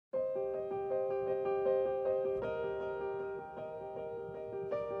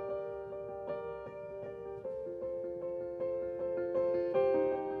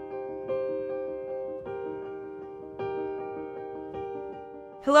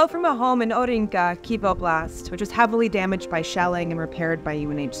Hello from a home in Orinka, Kyiv Oblast, which was heavily damaged by shelling and repaired by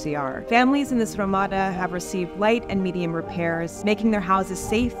UNHCR. Families in this Ramada have received light and medium repairs, making their houses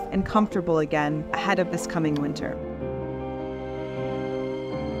safe and comfortable again ahead of this coming winter.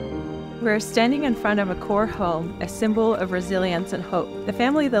 We're standing in front of a core home, a symbol of resilience and hope. The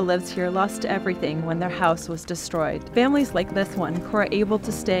family that lives here lost everything when their house was destroyed. Families like this one, who are able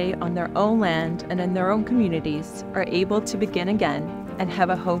to stay on their own land and in their own communities, are able to begin again and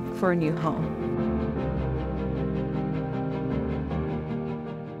have a hope for a new home.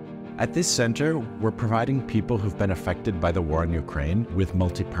 At this center, we're providing people who've been affected by the war in Ukraine with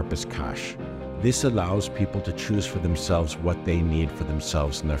multi-purpose cash. This allows people to choose for themselves what they need for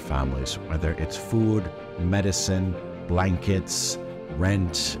themselves and their families, whether it's food, medicine, blankets,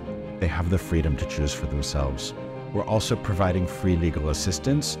 rent. They have the freedom to choose for themselves. We're also providing free legal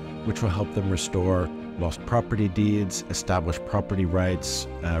assistance, which will help them restore lost property deeds, establish property rights,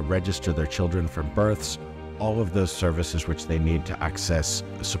 register their children for births, all of those services which they need to access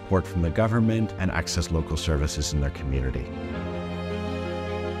support from the government and access local services in their community.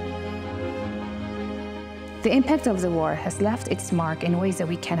 The impact of the war has left its mark in ways that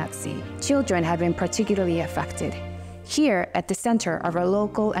we cannot see. Children have been particularly affected. Here, at the center of our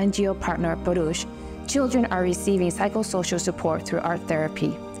local NGO partner, Borush, children are receiving psychosocial support through art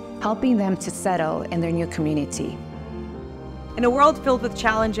therapy, helping them to settle in their new community. In a world filled with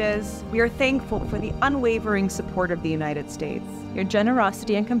challenges, we are thankful for the unwavering support of the United States. Your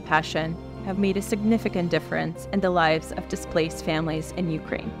generosity and compassion have made a significant difference in the lives of displaced families in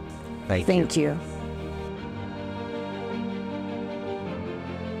Ukraine. Thank you. Thank you.